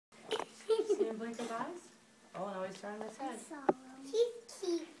blink his eyes? Oh, no, he's turning his head. He's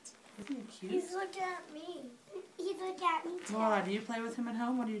cute. Isn't he cute? He's looking at me. He's looking at me too. Laura, do you play with him at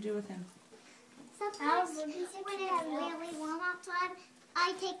home? What do you do with him? Sometimes when it's really warm outside,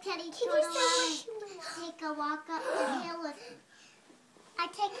 I take Teddy Turtle out and take a walk up the hill. And I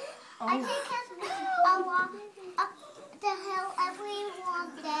take a walk up the hill every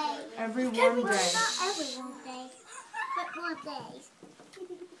warm day. Every warm day. Not every warm day, but warm days.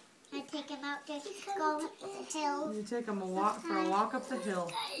 I take him out to go up the hill. You take him for a walk up the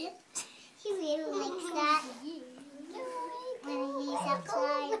hill. He really likes that. When he's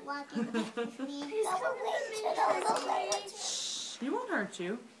outside walking with me. He won't hurt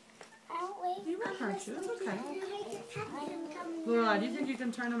you. He won't hurt you. It's okay. Laura, do you think you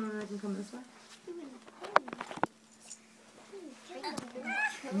can turn him and make him come this way?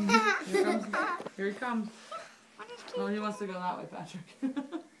 Here he comes. Oh, he wants to go that way, Patrick.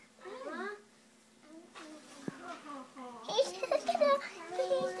 He's just gonna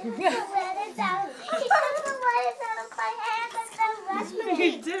let us out. He's gonna let us out of my hand and then rest He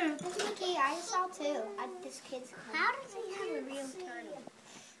did. Mickey, I saw too at this kid's class. How does he have a real turtle?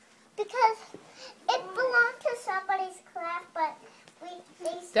 Because it belonged to somebody's class, but they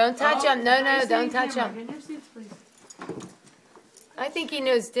Don't touch him. No, don't touch him. Get your seats, please. I think he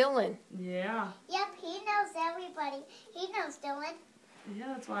knows Dylan. Yeah. Yep, he knows everybody. He knows Dylan. Yeah,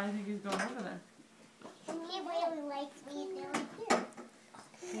 that's why I think he's going over there. He really likes me and Dylan too.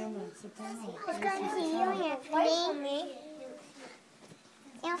 Cameron, sit down. He's going to see you, Anthony.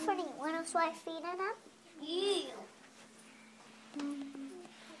 Anthony, want to try feeding him? Yeah.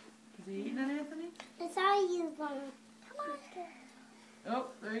 Is he eating it, Anthony? That's how you want. Come on. Oh,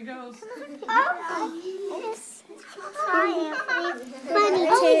 there he goes. Oh, yes. Hi, Anthony.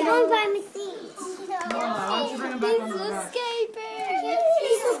 Oh, he's going by my seat. Laura, why don't you bring him back on the ground?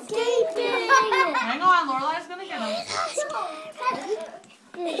 He's escaping. Hang on, Lorelai's gonna get him.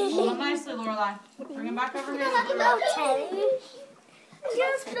 Hold him nicely, Lorelai. Bring him back over here. No, Teddy.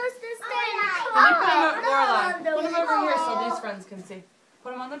 You're supposed to stay. Can you put him, Lorelai? Put him over here so these friends can see.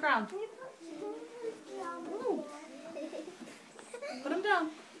 Put him on the ground. Put him down.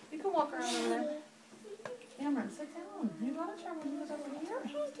 You can walk around over there. Cameron, sit down. You got a chair when he was over here.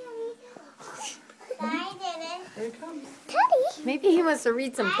 I didn't. Here he comes. Teddy. Maybe he wants to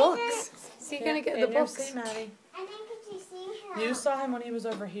read some books. Is he going to get the books? See, Maddie. I didn't get to see him. You saw him when he was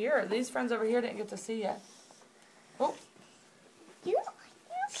over here. These friends over here didn't get to see yet. Oh. You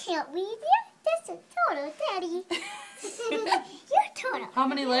can't read it. That's a total Teddy. You're total. How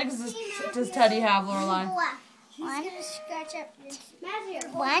many legs does Teddy have, Lorelai? One. He's gonna scratch up your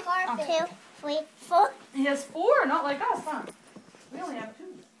 1, 2, 3, 4. He has 4, not like us, huh? We only have 2.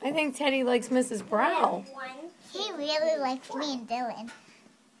 I think Teddy likes Mrs. Brow. He really likes me and Dylan.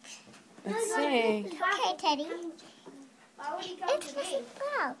 Let's see. Okay, Teddy. It's Mrs.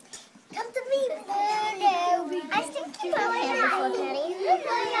 Brown. Come to me. No. I still keep my hand before Teddy.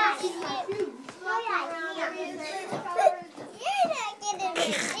 You're not getting me,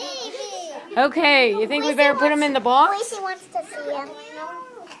 baby. Okay, you think we better put him in the box? Lacey wants to see him.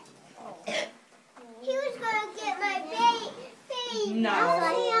 He was going to get my baby. No,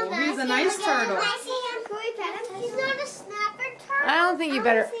 he's a nice turtle. I see him. Can we pet him? He's not a snapper turtle. I don't think you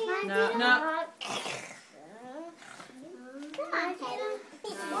better. No. Come on, Taylor.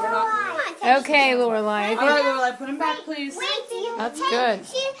 Okay, Lorelai. All right, Lorelai, put him back, please. Wait, That's good.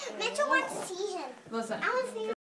 Mitchell wants to see him. Listen. I want to see him.